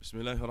بسم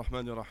الله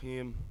الرحمن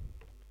الرحيم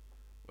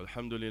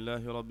والحمد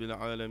لله رب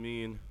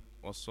العالمين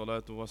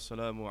والصلاة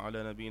والسلام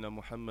على نبينا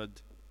محمد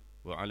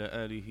وعلى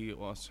آله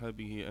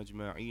وأصحابه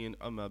أجمعين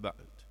أما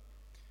بعد.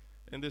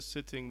 In this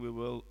sitting we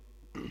will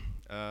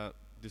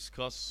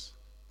discuss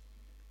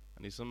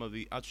some of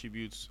the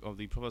attributes of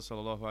the Prophet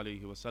sallallahu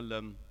alaihi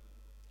wasallam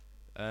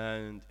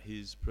and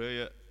his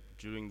prayer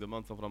during the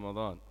month of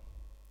Ramadan.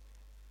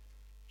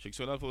 Sheikh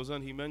Salih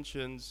Al-Fawzan, he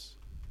mentions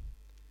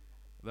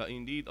that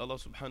indeed Allah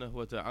subhanahu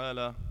wa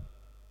ta'ala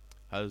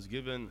has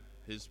given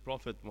his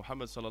Prophet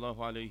Muhammad sallallahu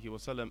alayhi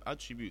wasallam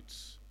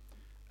attributes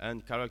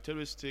and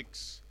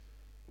characteristics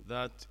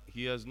that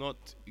he has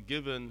not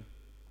given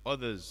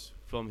others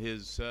from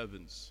his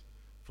servants,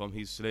 from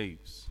his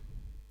slaves.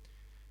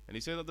 And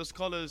he said that the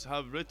scholars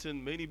have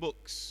written many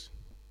books,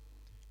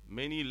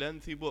 many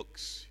lengthy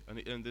books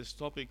in this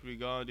topic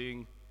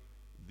regarding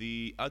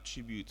the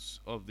attributes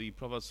of the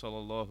Prophet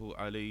sallallahu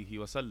alayhi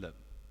wasallam.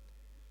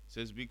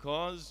 Says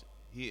because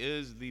he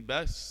is the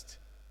best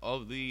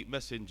of the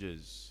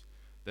messengers,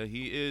 that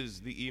he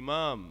is the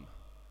Imam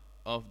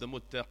of the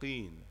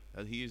Muttaqeen,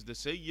 that he is the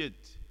Sayyid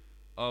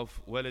of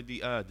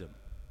Waladi Adam.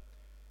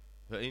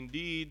 For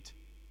indeed,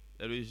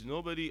 there is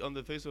nobody on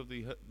the face of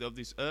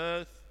this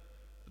earth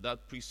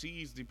that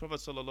precedes the Prophet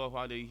sallallahu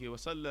alaihi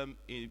wasallam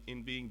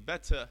in being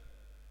better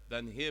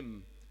than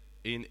him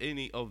in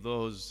any of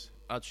those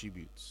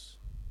attributes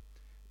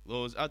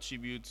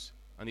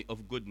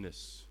of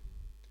goodness.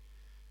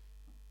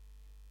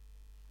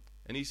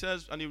 And he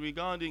says,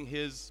 regarding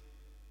his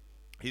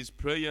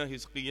prayer,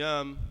 his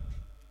qiyam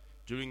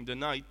during the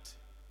night,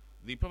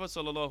 the Prophet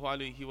sallallahu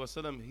alaihi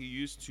wasallam, he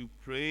used to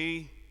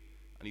pray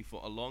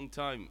for a long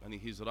time, and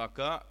his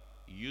rak'ah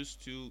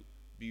used to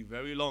be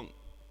very long.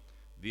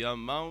 The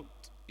amount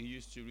he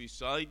used to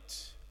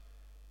recite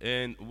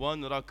in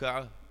one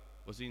rak'ah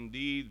was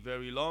indeed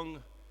very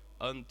long,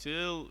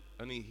 until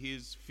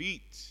his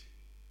feet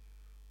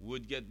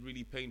would get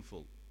really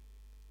painful.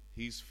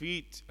 His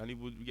feet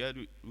would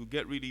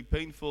get really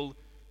painful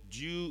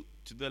due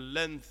to the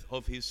length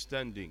of his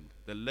standing,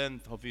 the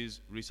length of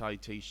his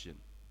recitation.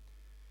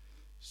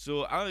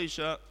 So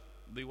Aisha,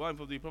 the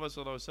wife of the Prophet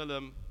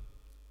ﷺ,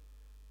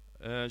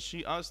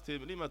 she asked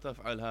him, لِمَ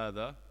تَفْعَلْ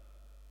هَذَا?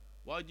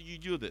 Why do you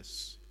do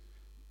this?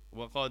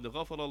 وَقَدْ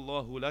غَفَرَ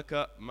اللَّهُ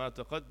لَكَ مَا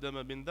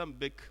تَقَدَّمَ مِنْ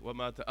ذَنْبِكَ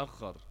وَمَا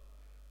تَأَخَّرَ.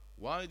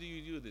 Why do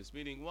you do this?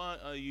 Meaning, why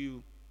are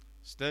you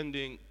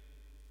standing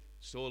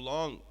so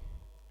long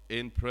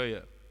in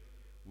prayer,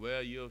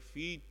 where your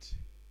feet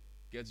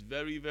gets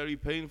very, very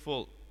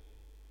painful,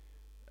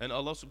 and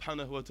Allah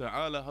subhanahu wa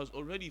ta'ala has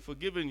already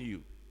forgiven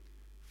you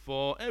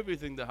for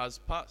everything that has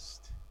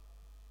passed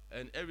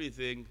and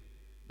everything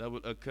that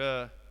will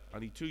occur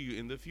to you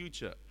in the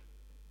future.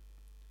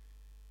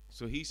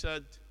 So he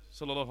said,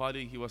 sallallahu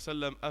alayhi wa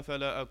sallam,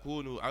 أَفَلَا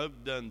أَكُونُ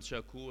عَبْدًا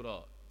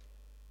شَكُورًا.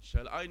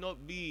 Shall I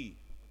not be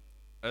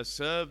a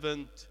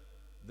servant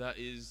that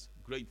is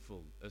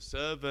grateful, a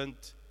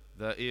servant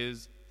that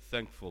is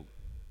thankful?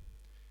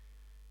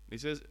 He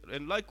says,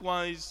 and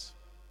likewise,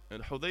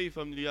 and Hudayfa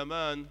ibn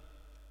Yaman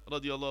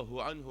radiyallahu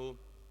anhu,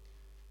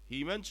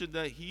 he mentioned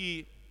that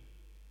he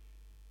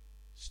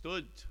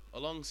stood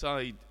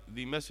alongside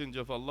the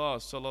Messenger of Allah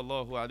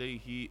sallallahu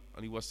alayhi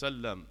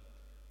wasallam,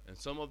 and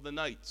some of the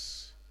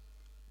nights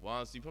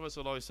whilst the Prophet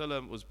sallallahu alayhi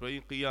wasallam was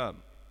praying qiyam,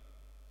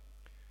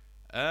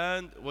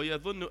 and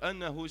وَيَظُنُّ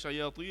أَنَّهُ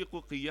سَيَطِيقُ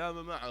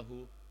قِيَامَ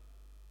مَعَهُ,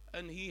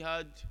 and he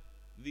had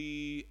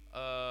the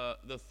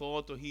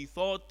thought, or he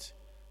thought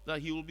that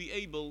he will be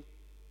able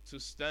to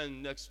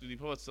stand next to the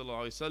Prophet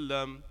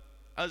ﷺ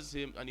as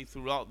him,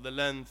 throughout the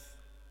length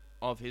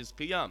of his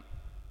qiyam.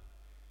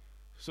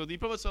 So the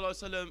Prophet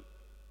ﷺ,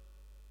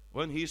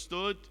 when he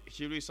stood,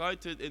 he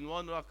recited in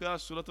one rak'ah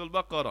Surah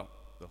Al-Baqarah,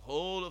 the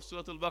whole of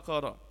Surah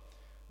Al-Baqarah.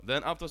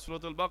 Then after Surah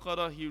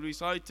Al-Baqarah, he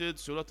recited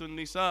Surah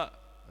Al-Nisa,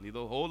 the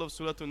whole of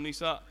Surah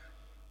Al-Nisa.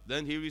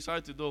 Then he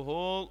recited the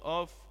whole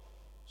of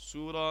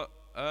Surah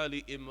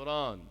Ali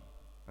Imran,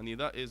 and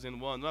that is in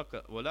one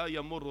rak'ah. وَلَا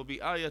يَمُرُّ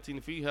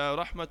بِآيَةٍ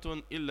فِيهَا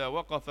رَحْمَةٌ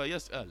إِلَّا وَقَفَ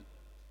يَسْأَلُ.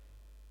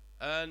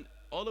 And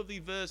all of the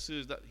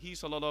verses that he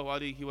sallallahu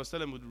alayhi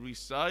wasallam would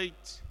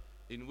recite,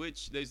 in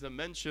which there is a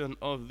mention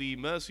of the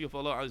mercy of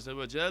Allah Azza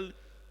wa Jal,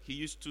 he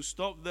used to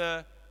stop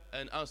there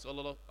and ask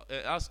Allah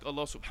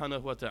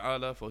subhanahu wa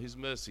ta'ala for his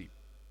mercy.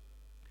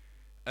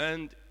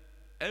 And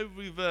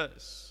every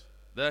verse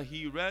that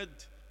he read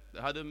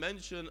that had a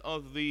mention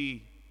of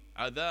the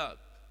adab,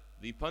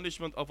 the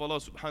punishment of Allah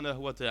subhanahu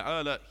wa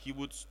ta'ala, he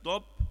would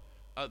stop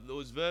at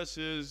those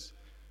verses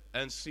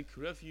and seek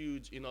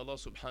refuge in Allah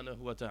subhanahu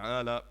wa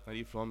ta'ala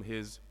from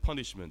his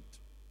punishment.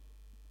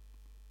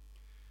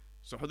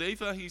 So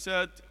Hudayfa, he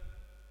said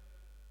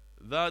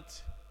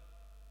that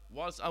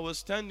whilst I was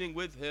standing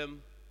with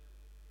him,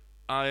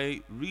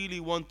 I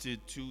really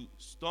wanted to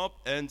stop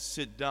and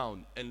sit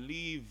down and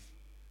leave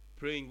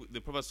praying with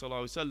the Prophet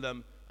sallallahu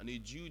alaihi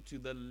wasallam, due to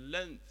the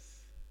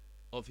length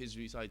of his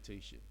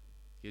recitation.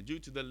 Due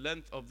to the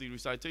length of the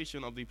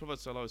recitation of the Prophet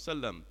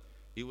ﷺ,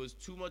 it was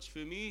too much for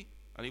me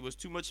and it was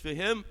too much for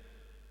him,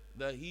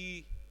 that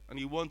he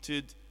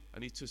wanted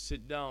to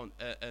sit down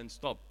and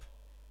stop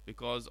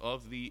because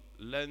of the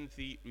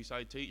lengthy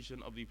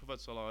recitation of the Prophet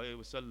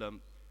ﷺ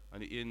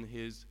and in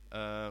his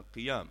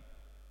qiyam.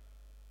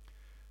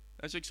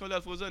 And Shaykh Salih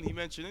Al-Fawzan, he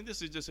mentioned, and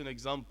this is just an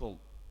example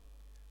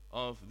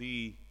of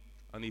the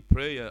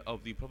prayer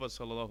of the Prophet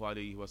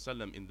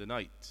ﷺ in the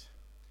night.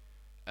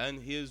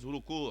 And his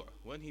ruku',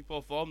 when he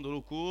performed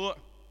ruku',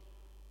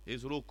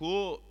 his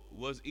ruku'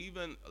 was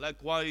even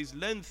likewise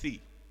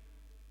lengthy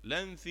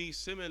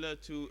similar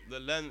to the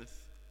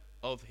length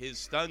of his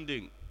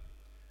standing.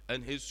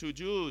 And his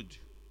sujood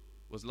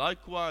was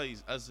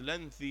likewise as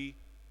lengthy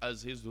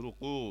as his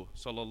ruku'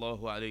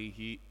 sallallahu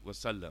alayhi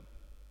wasallam.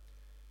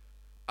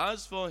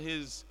 As for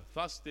his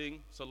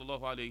fasting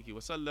sallallahu alayhi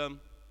wasallam,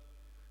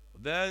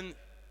 then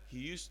he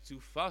used to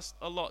fast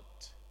a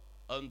lot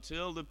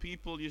until the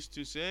people used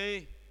to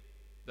say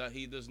that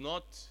he does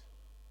not,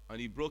 and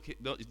he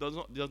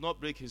does not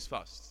break his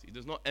fast. He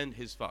does not end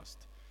his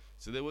fast.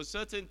 So there were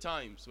certain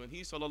times when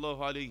he sallallahu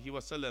alayhi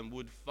wasallam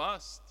would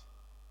fast,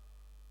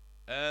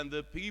 and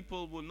the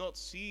people would not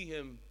see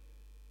him,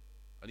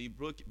 and he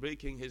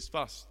breaking his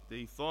fast.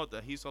 They thought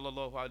that he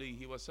sallallahu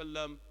alayhi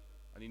wasallam,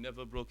 and he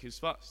never broke his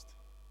fast.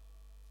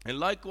 And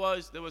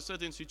likewise, there were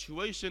certain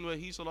situations where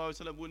he sallallahu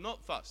alayhi wasallam would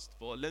not fast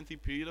for a lengthy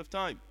period of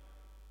time,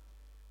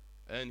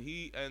 and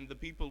the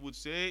people would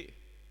say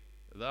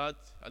that,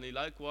 and he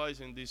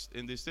likewise in this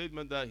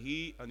statement that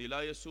he and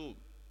la yasum,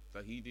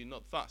 that he did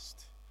not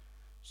fast.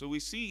 So we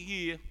see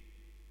here,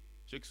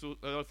 Shaykh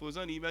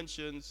Al-Fawzan, he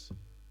mentions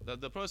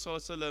that the Prophet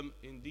ﷺ,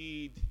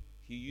 indeed,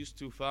 he used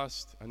to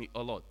fast and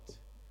a lot.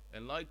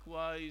 And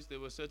likewise, there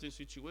were certain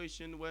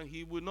situations when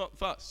he would not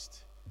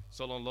fast,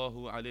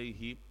 sallallahu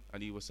alayhi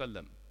wa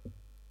sallam.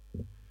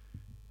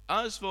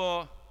 As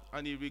for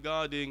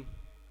regarding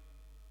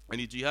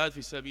jihad fi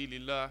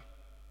sabilillah,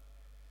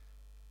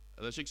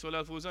 the Shaykh Salih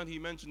Al-Fawzan, he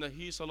mentioned that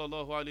he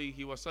sallallahu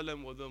alayhi wa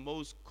sallam was the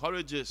most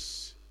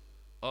courageous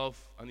of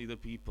the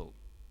people.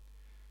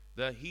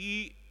 That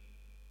he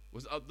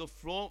was at the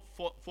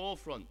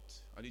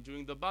forefront, and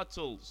during the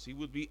battles he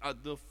would be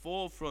at the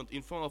forefront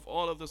in front of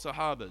all of the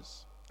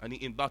Sahabas and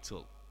in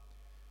battle.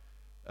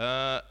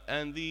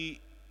 And the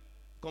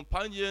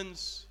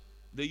companions,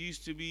 they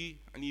used to be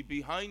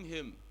behind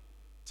him,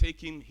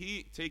 taking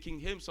him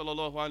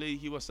sallallahu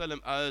alayhi wa sallam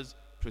as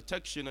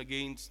protection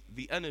against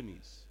the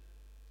enemies.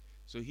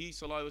 So he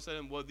sallallahu alayhi wa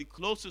sallam was the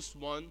closest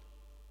one,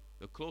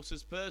 the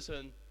closest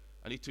person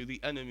to the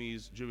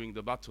enemies during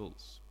the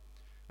battles.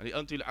 And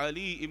until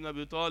Ali ibn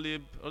Abi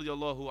Talib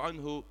radiallahu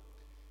anhu,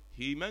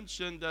 he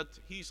mentioned that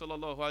he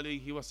sallallahu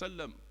alayhi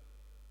wasallam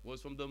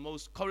was from the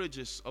most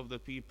courageous of the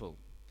people,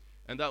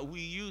 and that we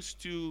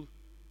used to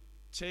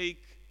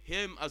take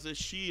him as a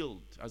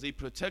shield, as a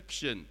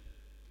protection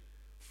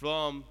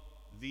from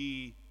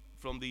the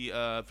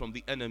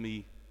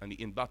enemy and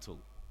in battle.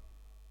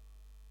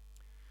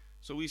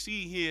 So we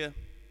see here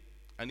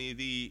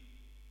the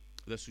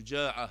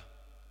suja'ah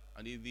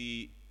and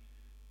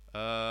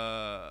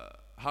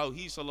how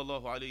he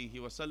sallallahu alayhi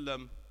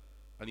wasallam,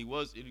 and he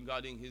was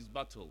regarding his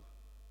battle,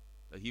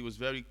 that he was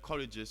very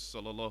courageous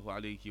sallallahu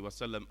alayhi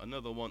wasallam,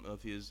 another one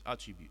of his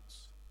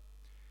attributes.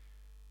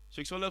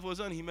 Shaykh Salih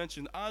Al-Fawzan, he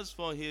mentioned, as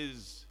for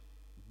his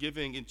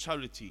giving in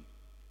charity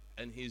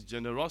and his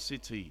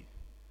generosity,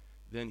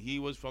 then he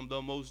was from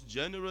the most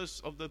generous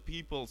of the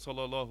people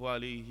sallallahu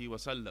alayhi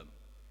wasallam.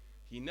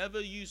 He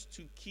never used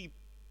to keep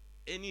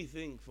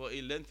anything for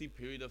a lengthy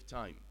period of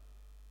time.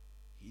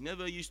 He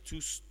never used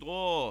to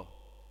store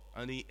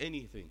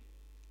anything.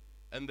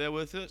 And there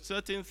were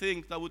certain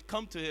things that would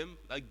come to him,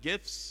 like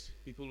gifts.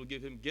 People would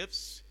give him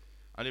gifts.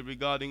 And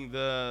regarding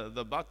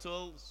the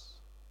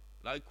battles,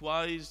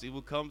 likewise, it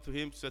would come to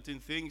him certain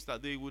things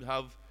that they would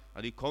have,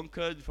 and he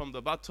conquered from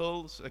the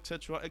battles,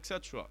 etc.,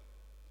 etc.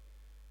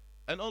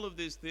 And all of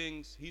these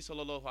things, he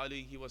sallallahu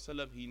alayhi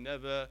wasallam, he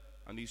never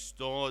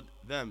stored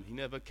them. He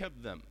never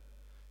kept them.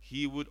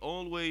 He would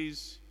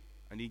always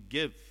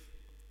give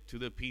to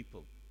the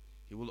people.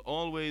 He will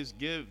always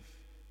give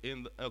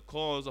in a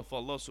cause of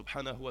Allah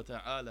subhanahu wa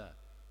ta'ala.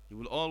 He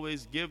will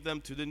always give them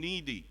to the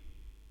needy.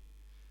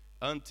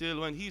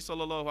 Until when he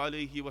sallallahu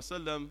alayhi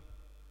wasallam,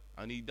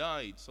 and he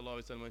died sallallahu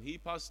alayhi wasallam, when he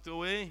passed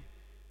away,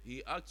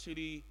 he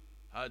actually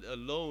had a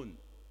loan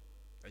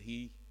that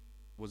he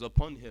was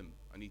upon him,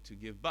 and he to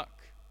give back.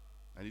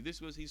 And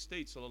this was his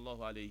state sallallahu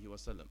alayhi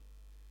wasallam.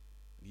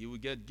 He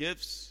would get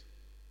gifts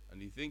and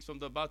he thinks from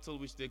the battle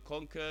which they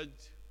conquered,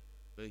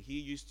 but he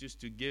used just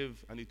to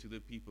give to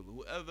the people.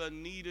 Whoever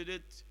needed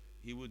it,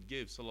 he would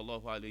give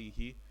sallallahu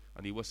alayhi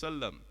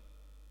wasallam.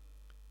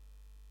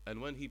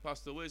 And when he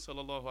passed away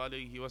sallallahu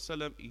alayhi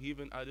wasallam, he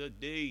even added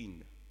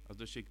dain, as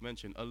the Sheikh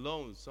mentioned, a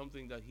loan,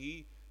 something that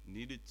he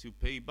needed to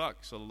pay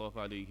back sallallahu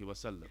alayhi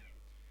wasallam.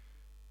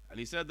 And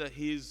he said that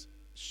his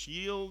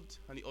shield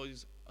or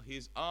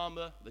his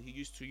armor that he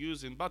used to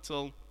use in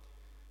battle,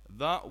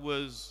 that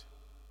was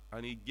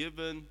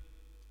given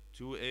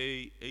to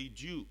a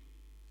Jew.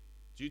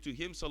 Due to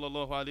him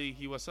sallallahu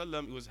alayhi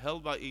wasallam, it was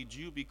held by a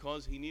Jew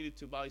because he needed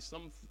to buy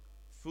some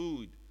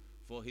food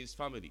for his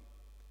family,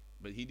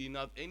 but he didn't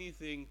have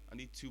anything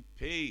to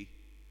pay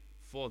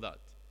for that.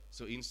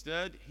 So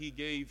instead, he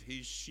gave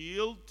his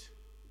shield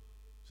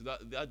so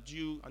that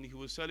Jew, and he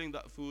was selling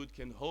that food,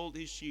 can hold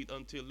his shield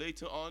until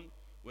later on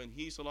when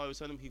he, sallallahu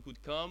alaihi wasallam, he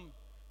could come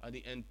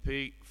and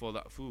pay for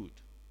that food.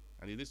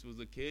 And if this was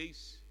the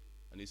case,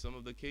 and in some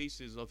of the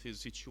cases of his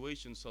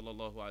situation,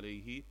 sallallahu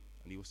alaihi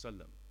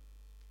wasallam,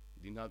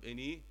 he didn't have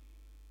any,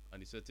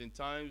 and at certain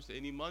times,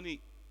 any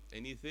money,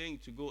 anything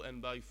to go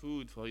and buy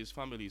food for his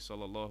family,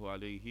 sallallahu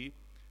alaihi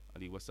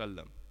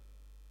wasallam.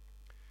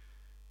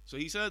 So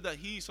he said that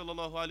he,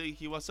 sallallahu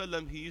alaihi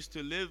wasallam, he used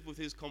to live with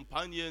his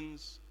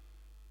companions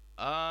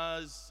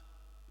as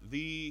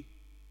the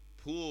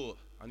poor,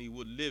 and he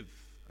would live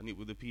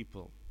with the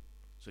people.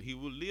 So he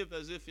would live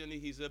as if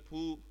he's a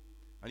poor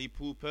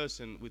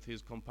person with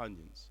his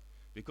companions,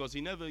 because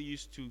he never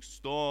used to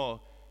store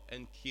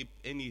and keep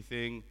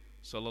anything,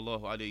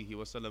 sallallahu alaihi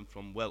wasallam,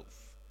 from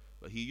wealth,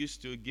 but he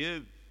used to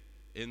give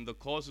in the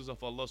causes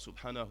of Allah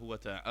subhanahu wa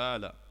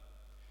ta'ala.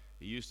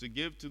 He used to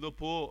give to the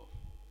poor.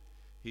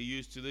 He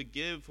used to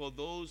give for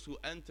those who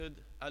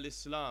entered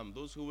al-Islam,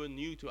 those who were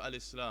new to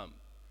al-Islam,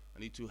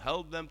 and to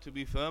help them to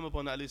be firm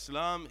upon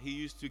al-Islam. He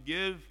used to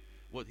give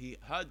what he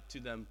had to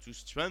them to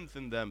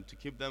strengthen them, to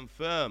keep them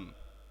firm.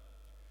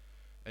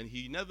 And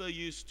he never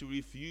used to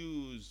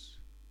refuse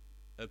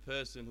a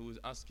person who was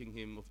asking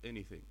him of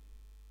anything.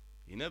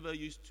 He never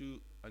used to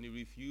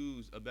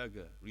refuse a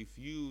beggar,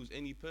 refuse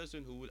any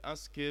person who would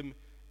ask him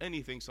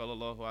anything,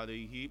 sallallahu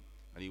alaihi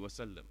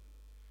wasallam.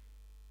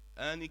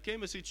 And it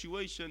came a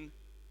situation,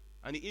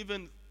 and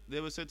even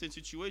there was certain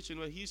situation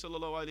where he,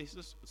 sallallahu alaihi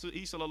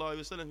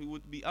wasallam, he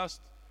would be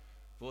asked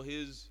for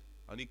his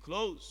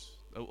clothes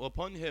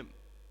upon him,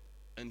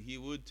 and he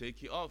would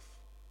take it off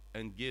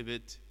and give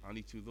it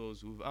to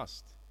those who've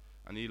asked.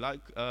 And he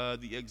like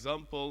the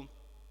example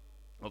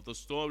of the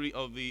story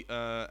of the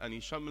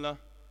Shamla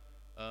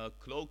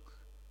cloak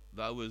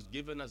that was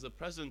given as a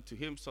present to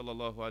him,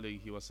 sallallahu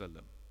alaihi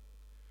wasallam,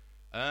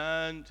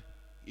 and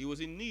he was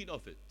in need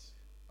of it,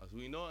 as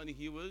we know. And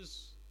he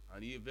was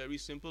a very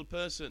simple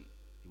person.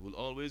 He will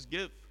always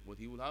give. What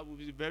he will have will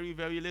be very,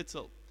 very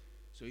little.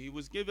 So he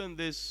was given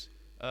this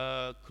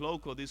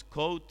cloak or this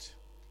coat,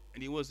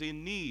 and he was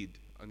in need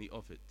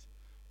of it,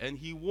 and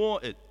he wore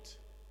it.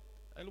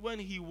 And when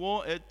he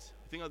wore it,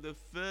 I think at the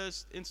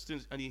first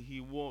instance,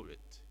 he wore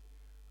it,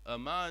 a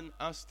man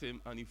asked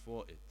him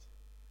for it.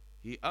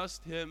 He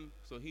asked him,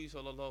 so he,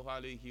 sallallahu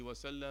alaihi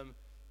wasallam,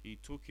 he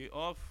took it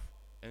off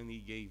and he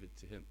gave it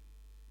to him,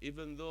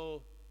 even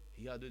though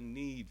he had a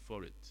need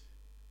for it,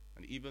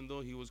 and even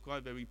though he was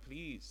quite very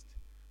pleased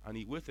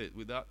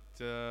with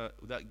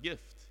that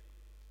gift,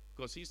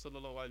 because he,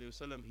 sallallahu alaihi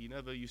wasallam, he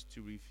never used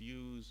to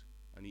refuse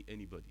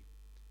anybody.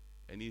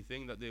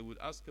 Anything that they would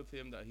ask of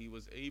him that he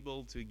was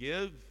able to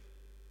give,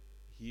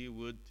 he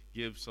would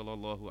give,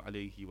 sallallahu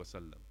alaihi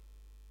wasallam.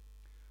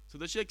 So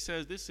the Sheikh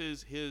says this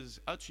is his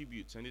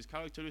attributes and his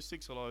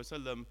characteristics, sallallahu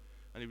alaihi wasallam,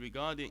 and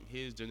regarding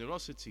his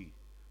generosity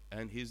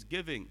and his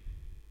giving.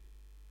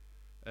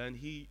 And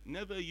he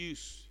never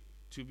used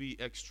to be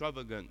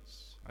extravagant,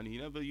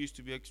 never used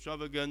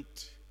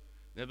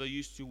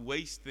to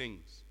waste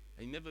things,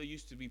 and he never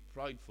used to be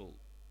prideful,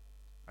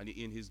 and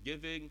in his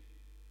giving,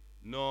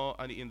 nor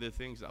in the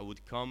things that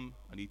would come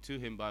to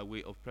him by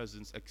way of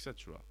presents,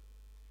 etc.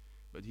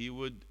 But he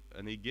would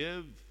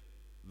give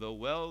the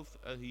wealth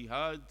that he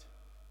had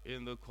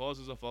in the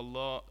causes of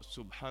Allah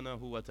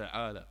subhanahu wa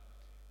ta'ala,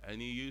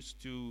 and he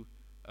used to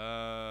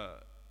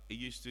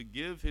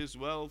give his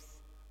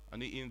wealth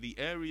in the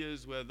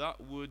areas where that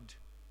would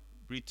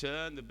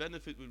return, the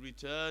benefit would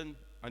return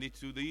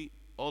to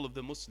all of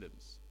the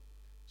Muslims.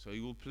 So he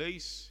will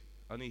place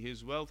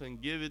his wealth and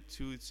give it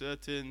to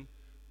certain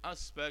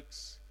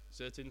aspects,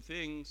 certain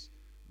things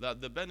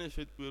that the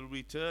benefit will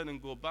return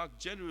and go back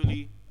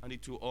generally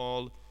to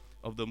all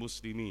of the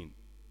Muslimin.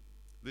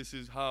 This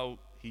is how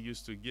he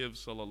used to give,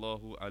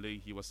 sallallahu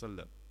alaihi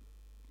wasallam.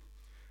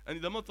 And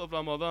in the month of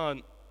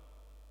Ramadan,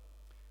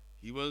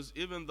 he was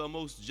even the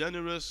most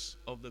generous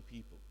of the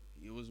people.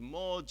 He was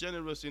more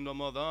generous in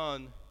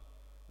Ramadan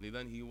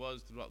than he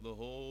was throughout the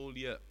whole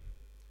year.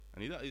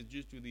 And that is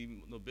due to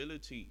the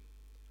nobility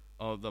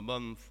of the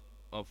month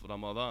of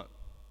Ramadan.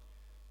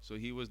 So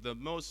he was the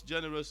most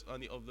generous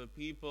of the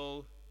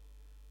people,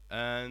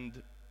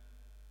 and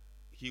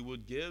he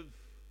would give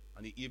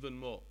even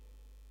more.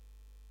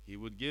 He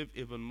would give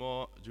even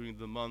more during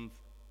the month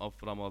of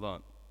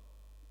Ramadan.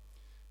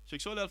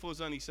 Sheikh Salih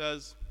Al-Fawzan, he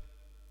says,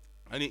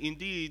 and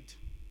indeed,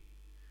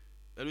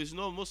 there is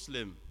no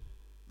Muslim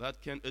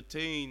that can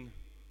attain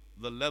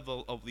the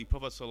level of the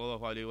Prophet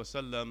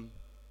ﷺ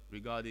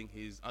regarding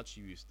his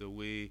attributes, the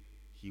way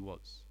he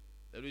was.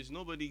 There is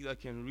nobody that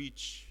can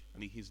reach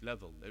his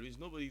level. There is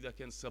nobody that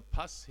can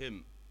surpass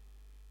him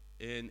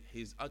in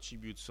his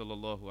attributes,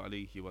 sallallahu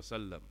alaihi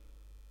wasallam.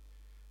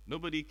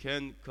 Nobody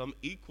can come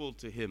equal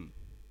to him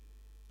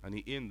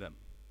in them.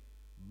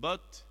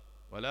 But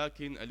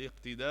ولكن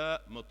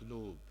الاقتداء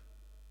مطلوب.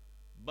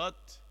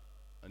 But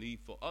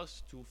for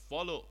us to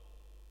follow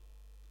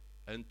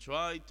and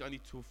try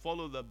to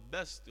follow the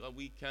best that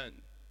we can,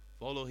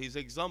 follow his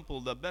example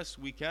the best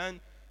we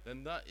can,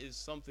 then that is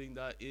something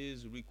that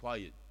is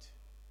required.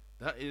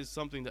 That is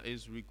something that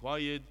is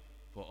required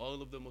for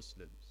all of the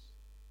Muslims.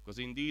 Because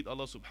indeed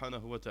Allah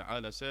subhanahu wa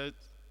ta'ala said,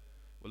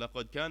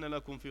 وَلَقَدْ كَانَ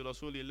لَكُمْ فِي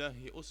رَسُولِ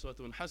اللَّهِ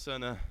أُسْوَةٌ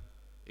حَسَنَةٌ.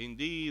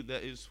 Indeed,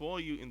 there is for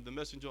you in the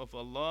Messenger of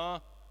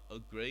Allah a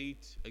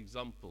great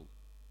example.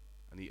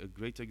 A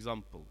great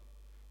example.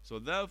 So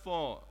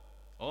therefore,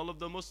 all of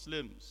the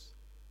Muslims,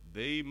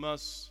 they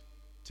must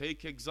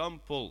take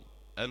example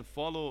and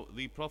follow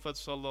the Prophet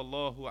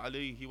sallallahu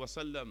alaihi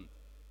wasallam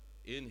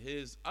in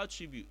his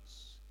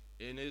attributes,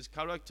 in his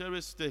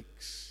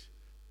characteristics,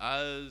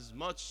 as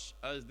much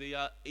as they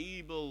are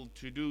able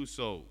to do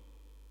so.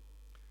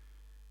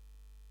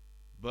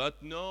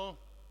 But know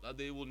that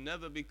they will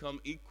never become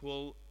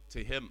equal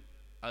to him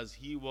as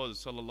he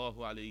was sallallahu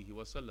alaihi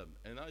wasallam.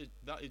 And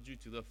that is due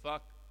to the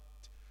fact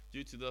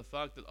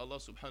that Allah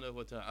subhanahu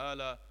wa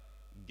ta'ala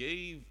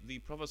gave the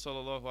Prophet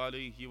sallallahu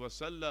alaihi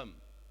wasallam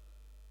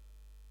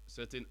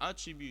certain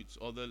attributes,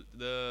 or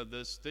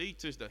the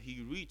status that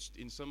he reached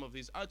in some of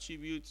his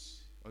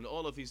attributes and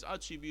all of his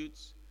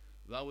attributes.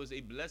 That was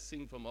a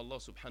blessing from Allah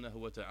subhanahu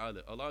wa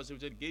ta'ala. Allah azza wa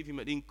jalla gave him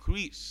an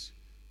increase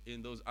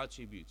in those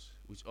attributes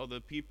which other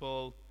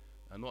people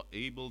are not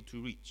able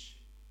to reach.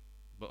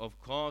 But of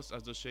course,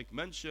 as the Sheikh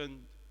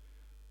mentioned,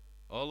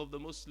 all of the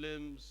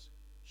Muslims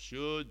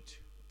should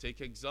take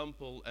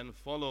example and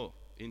follow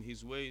in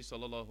his ways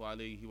sallallahu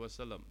alaihi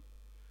wasallam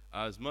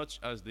as much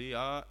as they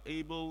are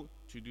able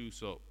to do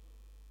so.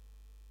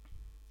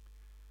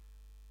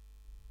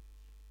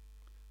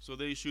 So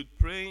they should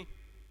pray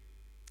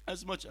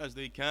as much as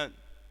they can,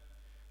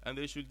 and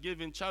they should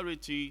give in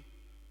charity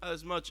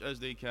as much as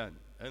they can,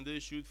 and they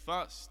should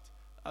fast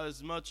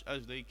as much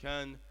as they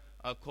can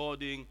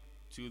according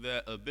to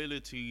their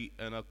ability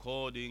and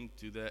according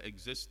to their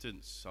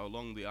existence, how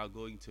long they are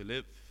going to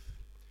live,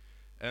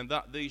 and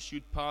that they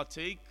should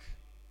partake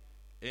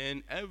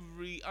in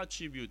every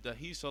attribute that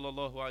he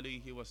sallallahu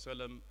alaihi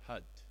wasallam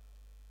had.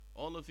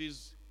 All of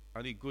his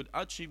good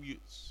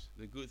attributes,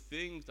 the good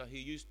things that he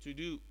used to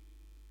do,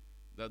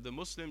 that the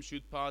Muslims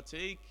should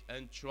partake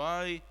and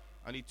try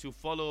to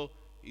follow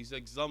his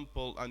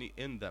example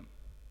in them.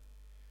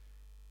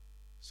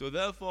 So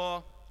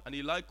therefore,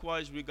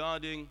 likewise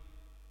regarding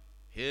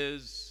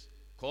his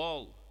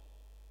call,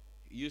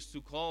 he used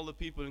to call the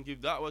people and give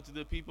da'wah to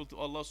the people to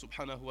Allah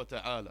subhanahu wa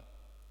ta'ala.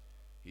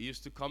 He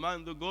used to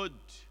command the good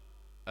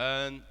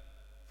and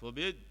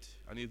forbid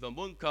the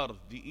munkar,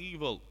 the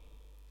evil.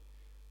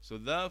 So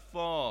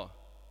therefore,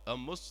 a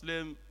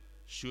Muslim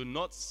should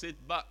not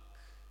sit back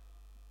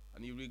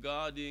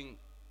regarding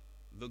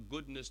the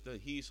goodness that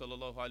he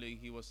sallallahu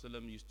alaihi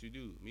wasallam used to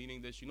do, meaning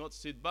they should not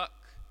sit back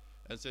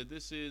and say,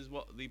 this is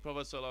what the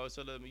Prophet sallallahu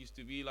alaihi wasallam used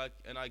to be like,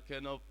 and I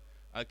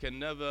can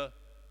never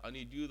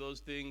do those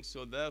things,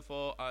 so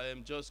therefore I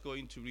am just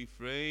going to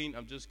refrain,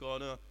 I'm just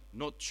gonna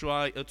not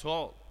try at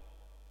all,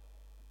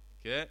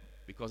 okay,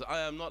 because I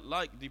am not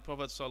like the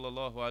Prophet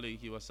sallallahu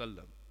alaihi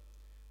wasallam.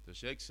 The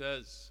Sheikh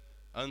says,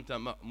 أنت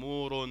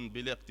مأمور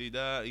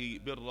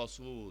بالاقتداء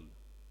بالرسول.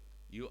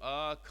 You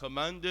are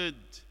commanded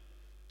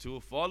to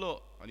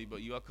follow,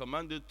 but you are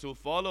commanded to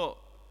follow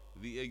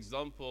the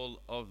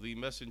example of the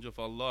Messenger of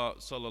Allah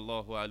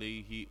sallallahu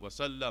alaihi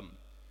wasallam.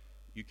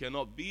 You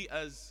cannot be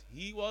as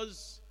he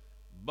was,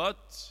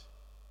 but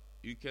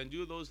you can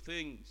do those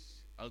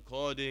things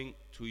according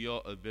to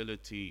your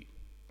ability,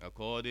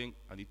 according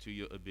to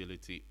your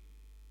ability.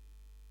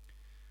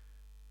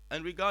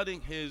 And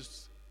regarding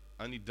his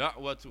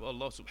da'wah to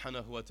Allah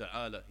subhanahu wa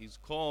ta'ala, his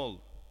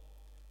call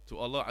to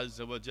Allah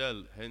azza wa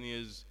jal, and he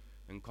is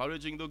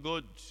encouraging the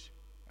good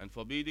and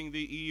forbidding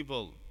the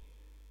evil,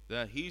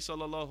 that he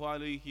sallallahu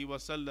alaihi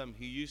wasallam,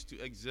 he used to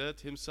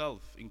exert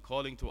himself in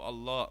calling to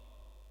Allah.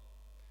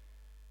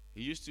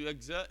 He used to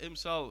exert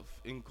himself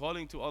in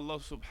calling to Allah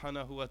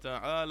subhanahu wa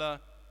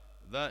ta'ala,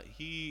 that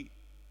he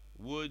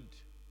would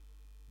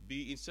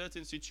be in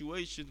certain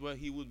situations where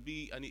he would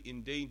be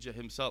in danger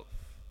himself.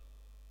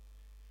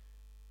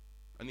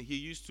 And he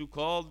used to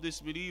call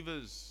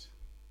disbelievers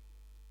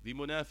the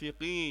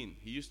munafiqeen.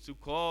 He used to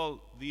call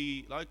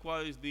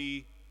likewise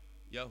the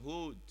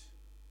Yahud,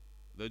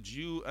 the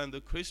Jew and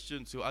the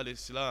Christian, to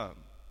al-Islam.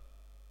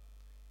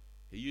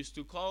 He used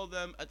to call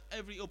them at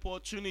every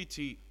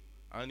opportunity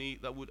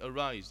that would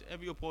arise,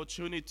 every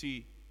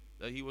opportunity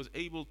that he was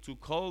able to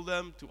call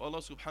them to Allah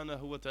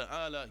subhanahu wa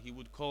ta'ala, he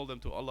would call them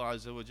to Allah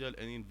azza wa jal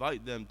and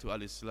invite them to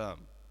al-Islam.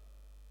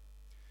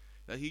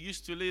 That he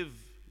used to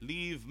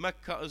leave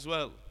Mecca as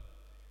well.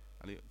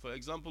 For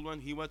example, when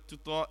he went to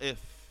Ta'if,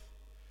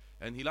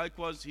 and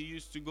he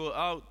used to go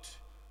out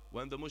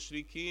when the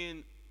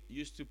mushrikeen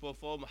used to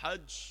perform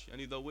Hajj,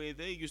 and the way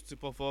they used to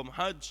perform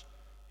Hajj,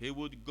 he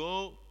would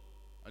go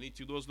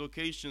to those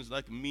locations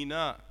like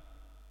Mina,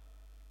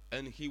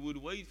 and he would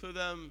wait for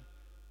them,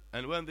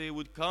 and when they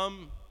would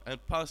come and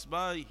pass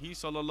by, he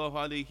sallallahu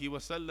alaihi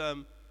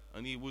wasallam,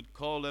 and he would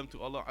call them to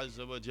Allah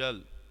azza wa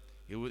jal.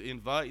 He would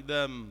invite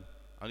them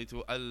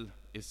to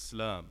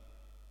al-Islam.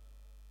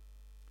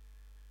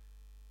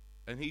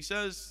 And he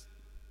says,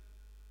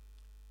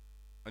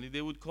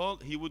 he would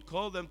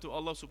call them to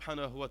Allah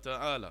subhanahu wa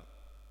ta'ala.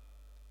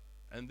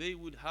 and they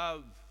would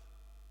have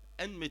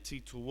enmity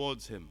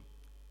towards him.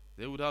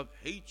 They would have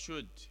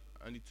hatred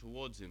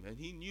towards him. And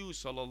he knew,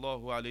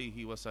 sallallahu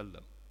alayhi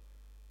wasallam.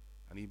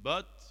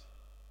 But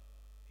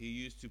he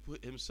used to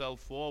put himself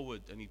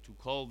forward to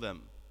call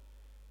them.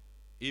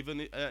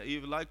 Even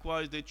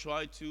likewise, they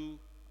tried to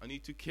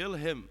kill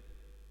him.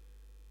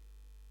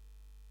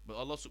 But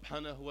Allah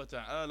subhanahu wa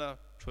ta'ala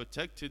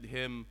protected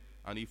him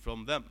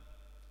from them.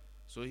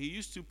 So he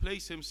used to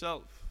place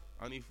himself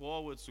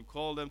forward to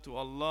call them to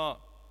Allah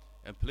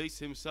and place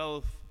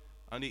himself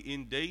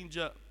in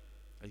danger.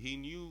 He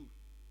knew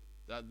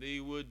that they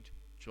would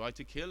try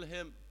to kill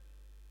him.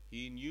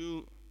 He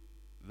knew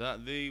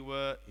that they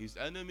were his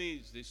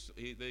enemies.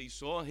 They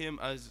saw him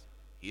as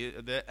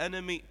their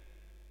enemy.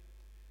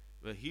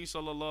 But he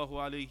sallallahu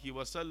alayhi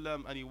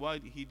wasallam, why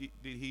did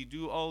he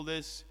do all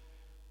this?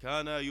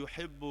 كان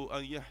يحب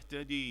أن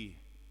يهتدي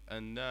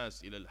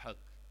الناس إلى الحق.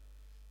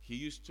 He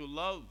used to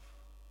love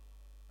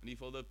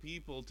for the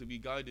people to be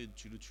guided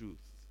to the truth.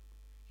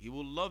 He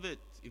will love it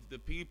if the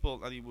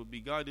people would be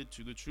guided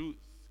to the truth.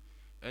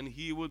 And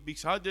he would be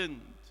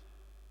saddened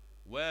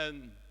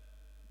when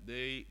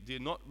they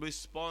did not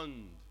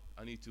respond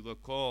to the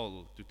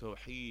call to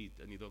Tawheed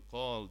the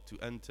call to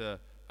enter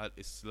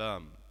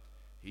Al-Islam.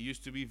 He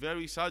used to be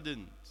very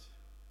saddened,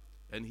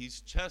 and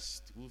his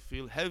chest will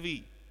feel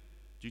heavy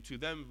due to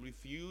them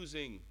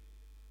refusing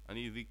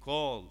the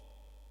call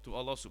to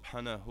Allah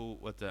subhanahu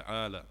wa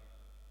ta'ala.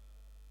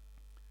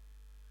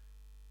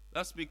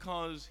 That's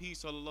because he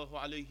sallallahu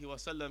alayhi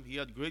wasallam, he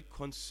had great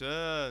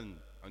concern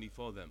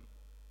for them.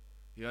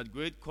 He had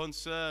great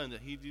concern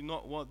that he did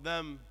not want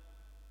them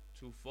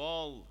to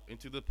fall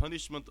into the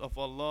punishment of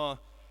Allah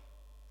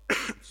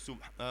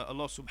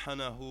Allah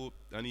subhanahu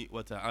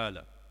wa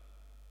ta'ala.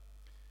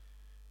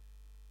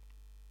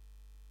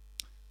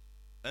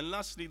 And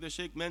lastly, the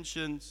Shaykh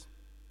mentions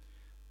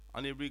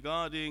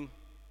regarding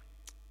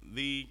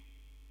the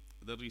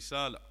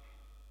Risala,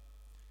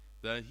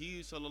 that he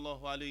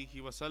sallallahu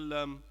alayhi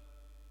wasallam,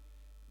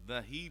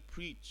 that he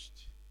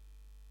preached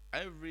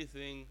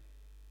everything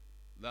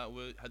that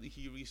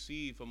he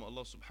received from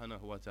Allah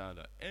subhanahu wa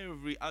ta'ala,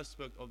 every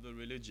aspect of the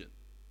religion.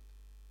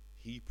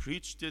 He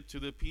preached it to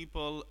the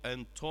people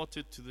and taught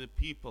it to the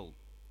people,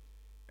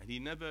 and he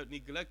never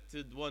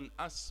neglected one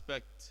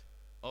aspect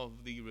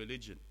of the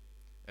religion,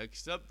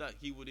 except that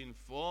he would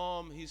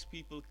inform his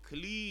people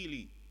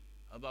clearly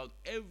about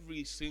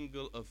every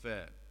single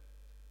affair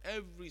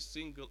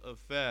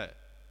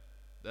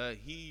that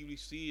he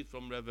received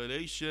from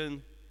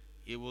revelation.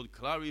 He would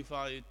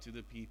clarify it to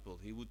the people.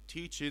 He would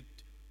teach it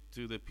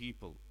to the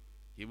people.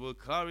 He will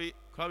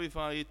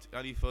clarify it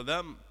for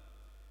them,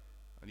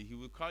 and he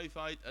will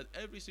clarify it at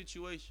every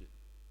situation.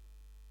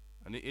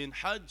 And in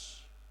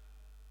Hajj,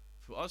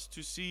 for us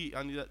to see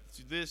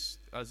this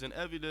as an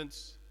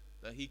evidence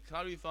that he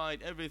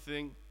clarified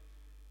everything,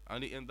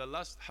 and in the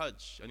last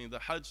Hajj, and in the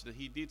Hajj that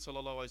he did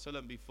sallallahu alaihi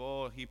wasallam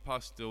before he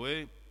passed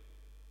away,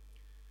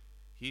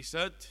 he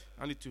said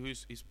to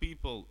his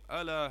people,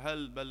 "Ala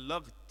hal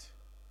ballagt?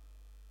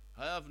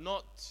 I have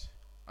not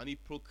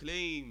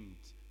proclaimed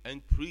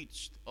and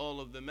preached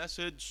all of the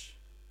message."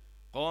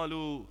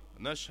 قالوا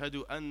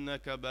نشهد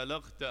أنك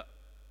بلغت.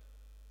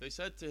 They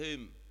said to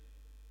him,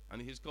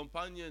 and his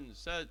companions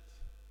said,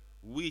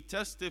 "We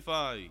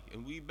testify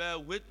and we bear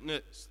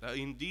witness that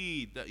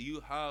indeed that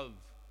you have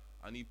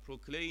he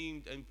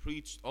proclaimed and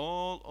preached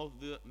all of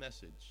the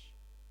message,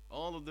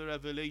 all of the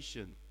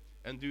revelation,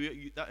 and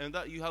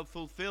that you have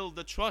fulfilled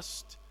the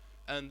trust,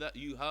 and that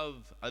you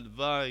have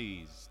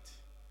advised."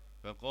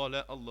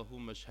 فقال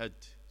اللهم اشهد.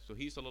 So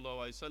he sallallahu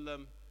alaihi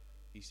wasallam,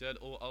 he said,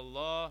 "O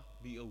Allah,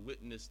 be a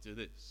witness to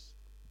this.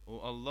 O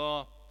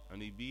Allah,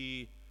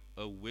 be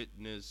a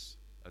witness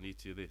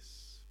to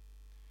this."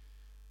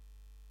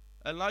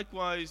 And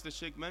likewise, the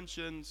Shaykh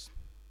mentions,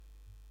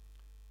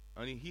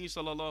 he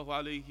sallallahu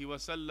alaihi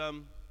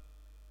wasallam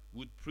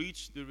would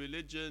preach the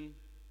religion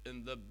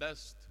in the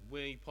best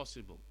way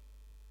possible.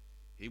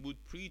 He would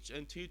preach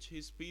and teach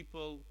his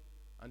people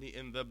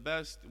in the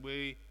best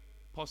way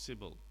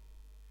possible.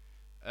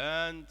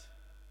 And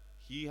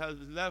he has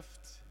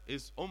left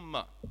his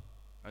ummah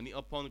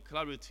upon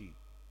clarity,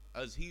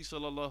 as he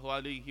sallallahu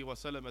alayhi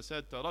wasallam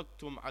said,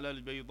 "Taraktum ala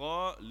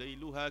al-bayda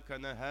layluha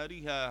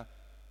kanahariha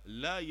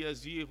la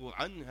yazighu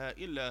anha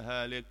illa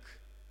halik."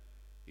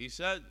 He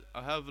said,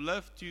 "I have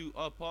left you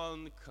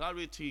upon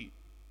clarity.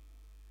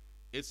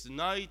 Its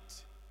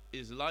night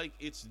is like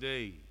its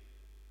day.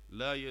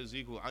 La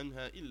yazighu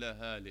anha illa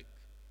halik."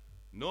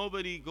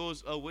 Nobody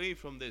goes away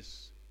from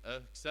this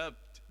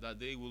except that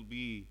they will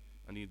be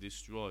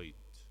destroyed.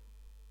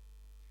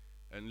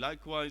 And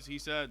likewise he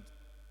said,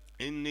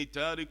 "Inni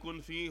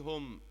tarikun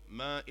fihum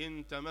ma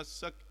in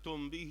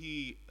tamassaktum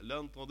bihi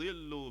lan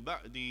tadillu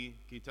ba'di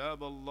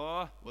kitab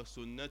Allah wa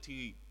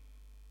sunnati." He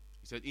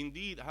said,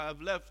 "Indeed, I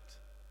have left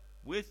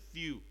with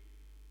you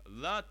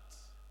that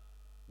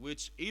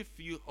which if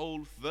you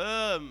hold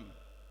firm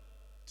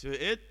to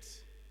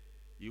it,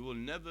 you will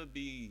never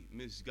be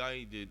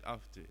misguided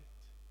after it."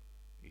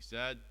 He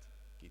said,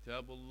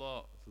 Kitab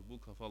Allah, the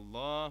book of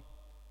Allah,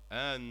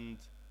 and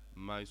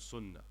my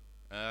sunnah,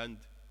 and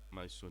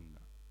my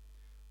sunnah.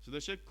 So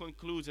the Shaykh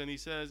concludes and he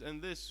says,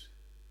 and this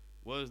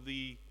was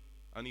the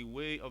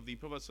way of the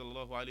Prophet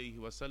sallallahu alaihi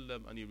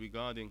wasallam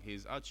regarding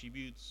his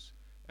attributes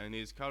and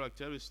his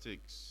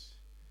characteristics.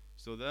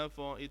 So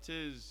therefore it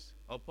is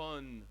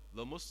upon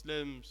the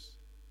Muslims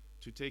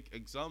to take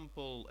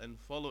example and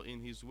follow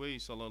in his way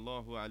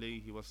sallallahu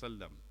alaihi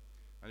wasallam.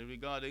 And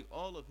regarding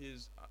all of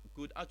his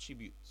good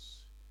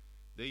attributes,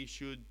 they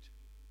should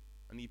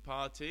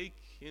partake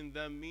in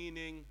them,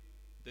 meaning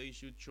they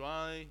should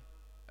try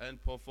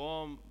and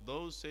perform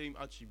those same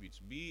attributes,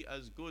 be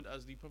as good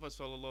as the Prophet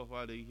sallallahu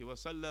alaihi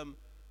wasallam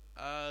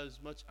as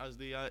much as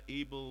they are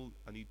able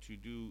to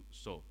do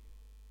so.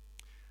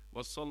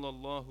 وصلى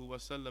الله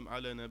وسلم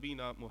على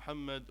نبينا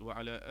محمد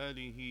وعلى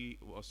آله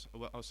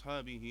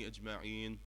وأصحابه أجمعين.